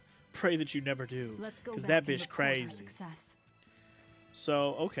 Pray that you never do. Let's go Because back that and bitch report our crazy. success.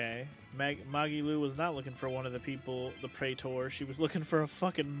 So, okay. Magilu was not looking for one of the people, the Praetor. She was looking for a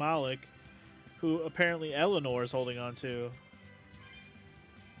fucking Moloch, who apparently Eleanor is holding on to.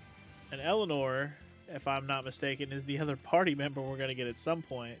 And Eleanor if I'm not mistaken, is the other party member we're going to get at some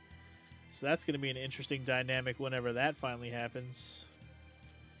point. So that's going to be an interesting dynamic whenever that finally happens.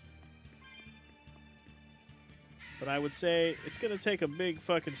 But I would say it's going to take a big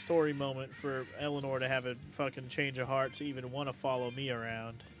fucking story moment for Eleanor to have a fucking change of heart to even want to follow me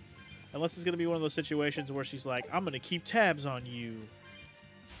around. Unless it's going to be one of those situations where she's like, I'm going to keep tabs on you.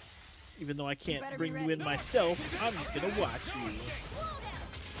 Even though I can't bring you in myself, I'm just going to watch you.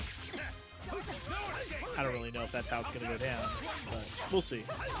 I don't really know if that's how it's going to go down, but we'll see.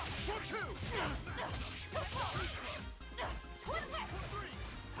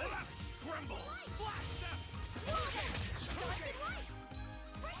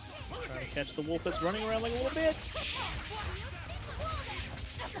 Trying to catch the wolf that's running around like a little bitch.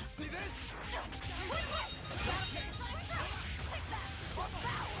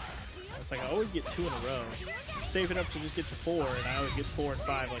 It's like I always get 2 in a row. I'm saving up to just get to 4, and I always get 4 and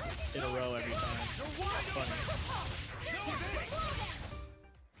 5 like in a row every time. Funny.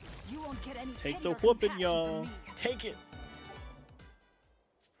 You won't get any Take the whooping, y'all. Take it.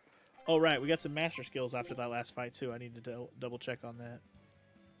 Oh, right. We got some master skills after that last fight, too. I need to double check on that.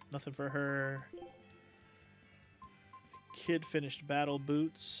 Nothing for her. Kid finished battle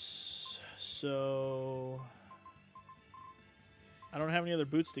boots. So I don't have any other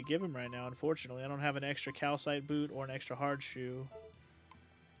boots to give him right now, unfortunately. I don't have an extra calcite boot or an extra hard shoe.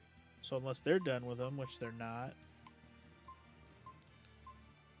 So unless they're done with them, which they're not.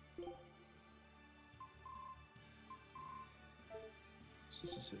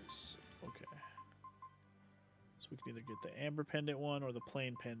 This is his. Okay. So we can either get the amber pendant one or the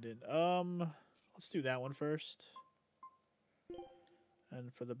plain pendant. Let's do that one first.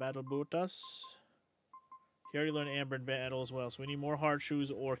 And for the battle bootas, he already learned amber and battle as well, so we need more hard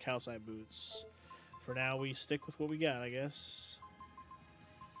shoes or calcite boots. For now, we stick with what we got, I guess.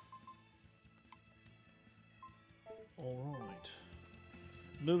 All right.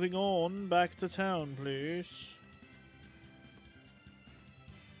 Moving on, back to town, please.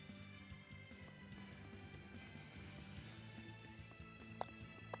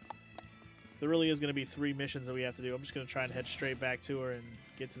 There really is going to be 3 missions that we have to do. I'm just going to try and head straight back to her and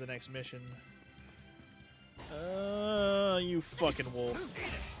get to the next mission. You fucking wolf.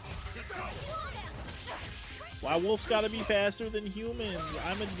 Why wolf's got to be faster than humans?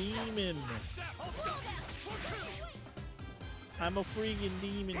 I'm a demon. I'm a freaking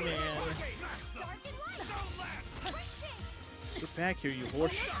demon, man. Get back here, you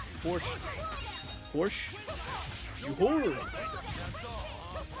horse. Horse. Horse. You whore.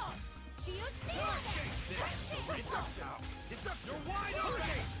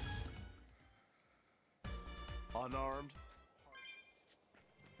 Unarmed.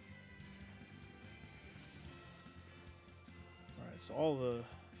 Alright, so all the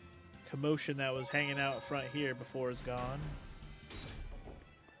commotion that was hanging out front here before is gone.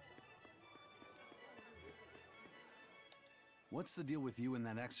 What's the deal with you and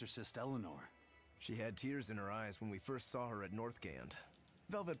that exorcist Eleanor? She had tears in her eyes when we first saw her at Northgand.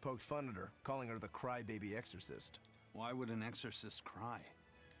 Velvet poked fun at her, calling her the crybaby exorcist. Why would an exorcist cry?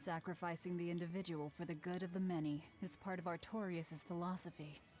 Sacrificing the individual for the good of the many is part of Artorias'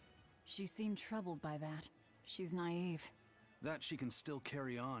 philosophy. She seemed troubled by that. She's naive. That she can still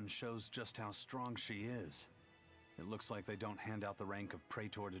carry on shows just how strong she is. It looks like they don't hand out the rank of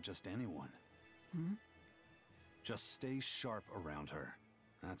Praetor to just anyone. Just stay sharp around her.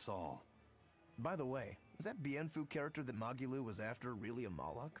 That's all. By the way, is that Bienfu character that Magilou was after really a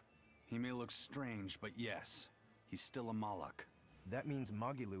Moloch? He may look strange, but yes, he's still a Moloch. That means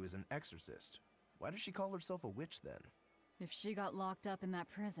Magilou is an exorcist. Why does she call herself a witch then? If she got locked up in that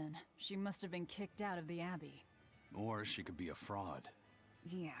prison, she must have been kicked out of the Abbey. Or she could be a fraud.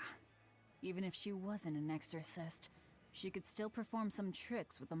 Yeah. Even if she wasn't an exorcist, she could still perform some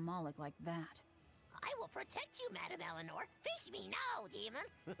tricks with a Moloch like that. I will protect you, Madam Eleanor. Face me now, demon.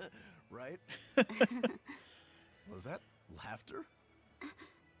 Right? Was that laughter?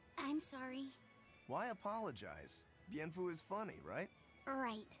 I'm sorry. Why apologize? Bienfu is funny, right?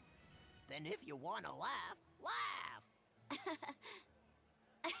 Right. Then if you want to laugh, laugh!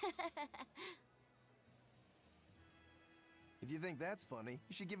 If you think that's funny,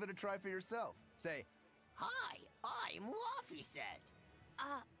 you should give it a try for yourself. Say, Hi, I'm Laufeyset.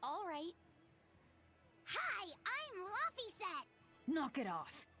 All right. Hi, I'm Laufeyset. Knock it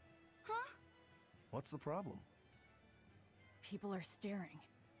off. Huh? what's the problem? People are staring.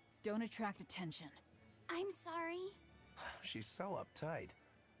 Don't attract attention. I'm sorry. She's so uptight.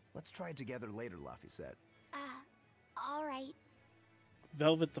 Let's try it together later, Laufeyset. All right.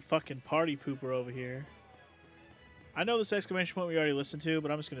 Velvet the fucking party pooper over here. I know this exclamation point we already listened to, but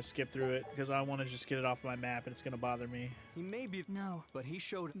I'm just going to skip through it because I want to just get it off my map and it's going to bother me. He may be... No. But he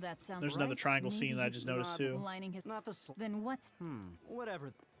showed... That sounds There's another triangle scene that I just noticed too. Lining his... Not the... Then what's...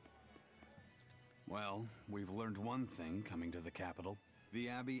 Whatever. Well, we've learned one thing coming to the capital. The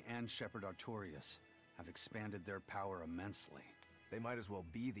Abbey and Shepherd Artorias have expanded their power immensely. They might as well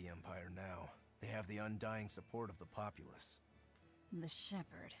be the Empire now. They have the undying support of the populace. The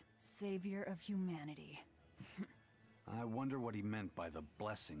Shepherd, savior of humanity. I wonder what he meant by the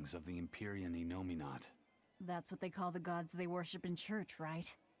blessings of the Empyrean Innominat. That's what they call the gods they worship in church,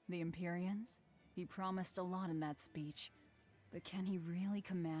 right? The Empyreans? He promised a lot in that speech. But can he really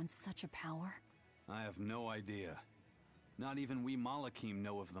command such a power? I have no idea. Not even we Malakim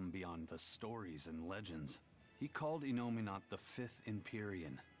know of them beyond the stories and legends. He called Innominat the 5th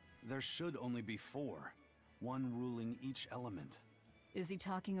Empyrean. There should only be 4, one ruling each element. Is he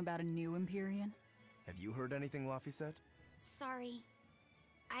talking about a new Empyrean? Have you heard anything Laphicet? Sorry.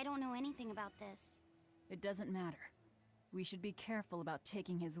 I don't know anything about this. It doesn't matter. We should be careful about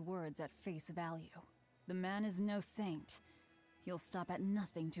taking his words at face value. The man is no saint. He'll stop at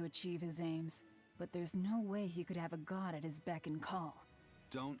nothing to achieve his aims. But there's no way he could have a god at his beck and call.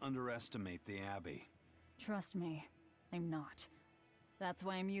 Don't underestimate the Abbey. Trust me, I'm not. That's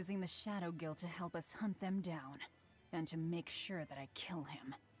why I'm using the Shadow Guild to help us hunt them down. And to make sure that I kill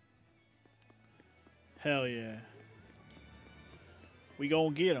him. Hell yeah. We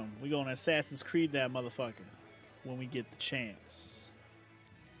gonna get him. We gonna Assassin's Creed that motherfucker when we get the chance.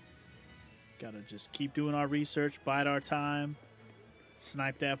 Gotta just keep doing our research, bide our time,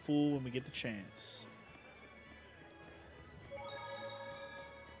 snipe that fool when we get the chance.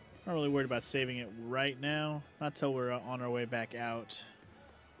 Not really worried about saving it right now. Not till we're on our way back out.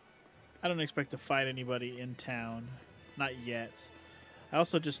 I don't expect to fight anybody in town. Not yet. I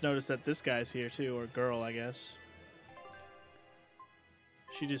also just noticed that this guy's here too, or girl, I guess.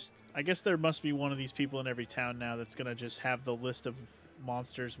 She just... I guess there must be one of these people in every town now that's gonna just have the list of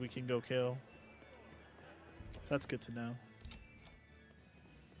monsters we can go kill. So that's good to know.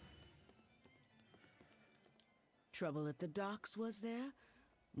 Trouble at the docks, was there?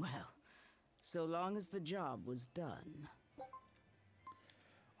 Well, so long as the job was done.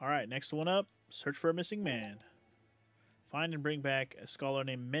 Alright, next one up. Search for a missing man. Find and bring back a scholar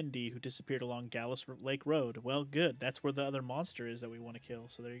named Mendy who disappeared along Gallus Lake Road. Well, good. That's where the other monster is that we want to kill.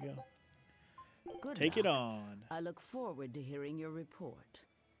 So there you go. Good Take luck. it on. I look forward to hearing your report.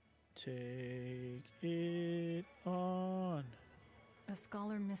 Take it on. A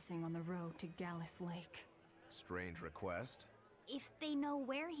scholar missing on the road to Gallus Lake. Strange request. If they know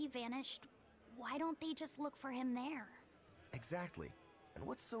where he vanished, why don't they just look for him there? Exactly. And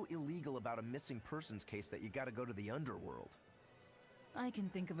what's so illegal about a missing persons case that you gotta go to the underworld? I can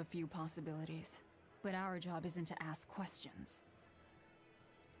think of a few possibilities, but our job isn't to ask questions.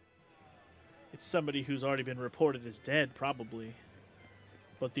 It's somebody who's already been reported as dead, probably.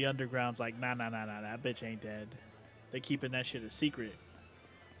 But the underground's like, nah, that bitch ain't dead. They keeping that shit a secret.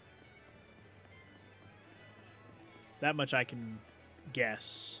 That much I can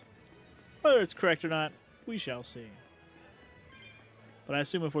guess. Whether it's correct or not, we shall see. But I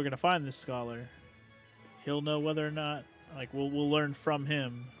assume if we're going to find this scholar, he'll know whether or not, like, we'll learn from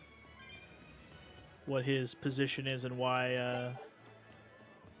him what his position is and why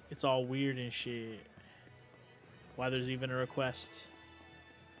it's all weird and shit. Why there's even a request.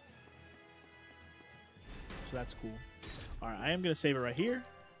 So that's cool. Alright, I am going to save it right here.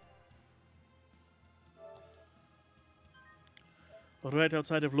 Right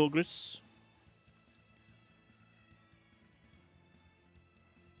outside of Logris.